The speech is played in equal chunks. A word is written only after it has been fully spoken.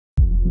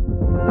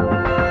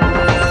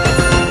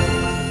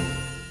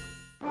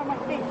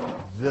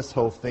This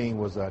whole thing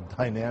was a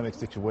dynamic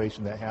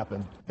situation that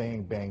happened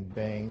bang, bang,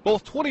 bang.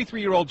 Both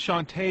 23-year-old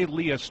Shantae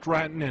Leah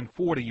Stratton and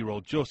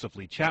 40-year-old Joseph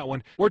Lee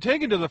Chatwin were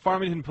taken to the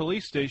Farmington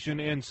police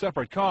station in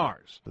separate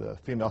cars. The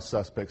female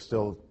suspect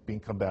still being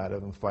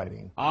combative and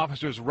fighting.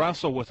 Officers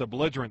wrestle with a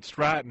belligerent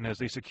Stratton as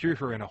they secure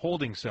her in a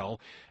holding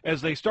cell.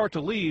 As they start to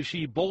leave,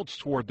 she bolts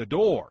toward the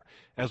door.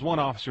 As one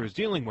officer is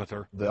dealing with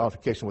her, the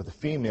altercation with the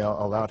female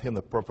allowed him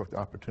the perfect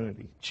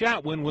opportunity.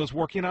 Chatwin was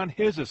working on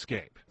his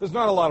escape. There's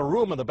not a lot of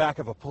room in the back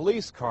of a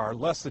police car,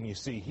 less than you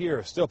see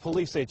here. Still,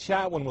 police say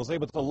Chatwin was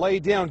able to lay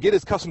down, get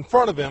his cuffs in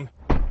front of him,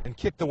 and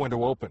kick the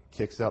window open.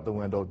 Kicks out the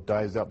window,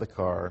 dives out the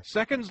car.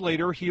 Seconds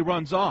later, he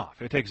runs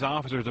off. It takes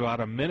officers about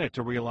a minute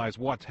to realize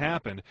what's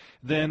happened.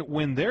 Then,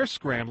 when they're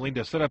scrambling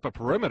to set up a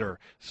perimeter,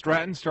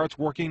 Stratton starts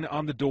working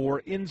on the door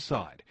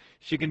inside.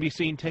 She can be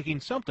seen taking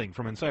something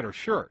from inside her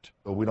shirt.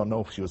 We don't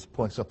know if she was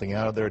pulling something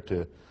out of there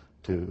to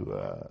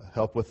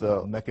help with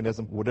the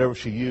mechanism. Whatever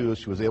she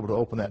used, she was able to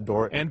open that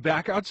door. And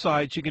back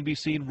outside, she can be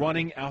seen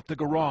running out the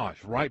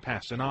garage, right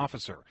past an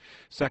officer.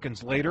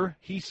 Seconds later,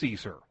 he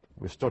sees her.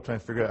 We're still trying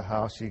to figure out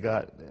how she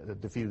got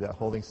defeated that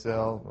holding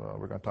cell.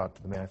 We're going to talk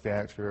to the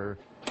manufacturer.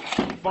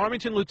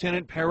 Farmington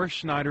Lieutenant Parrish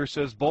Schneider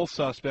says both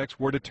suspects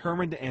were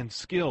determined and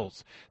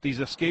skilled. These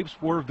escapes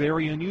were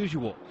very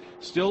unusual.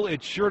 Still,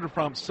 it's sure to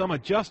prompt some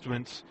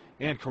adjustments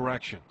and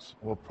corrections.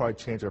 We'll probably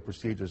change our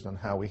procedures on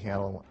how we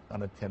handle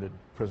unattended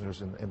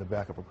prisoners in the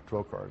back of our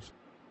patrol cars.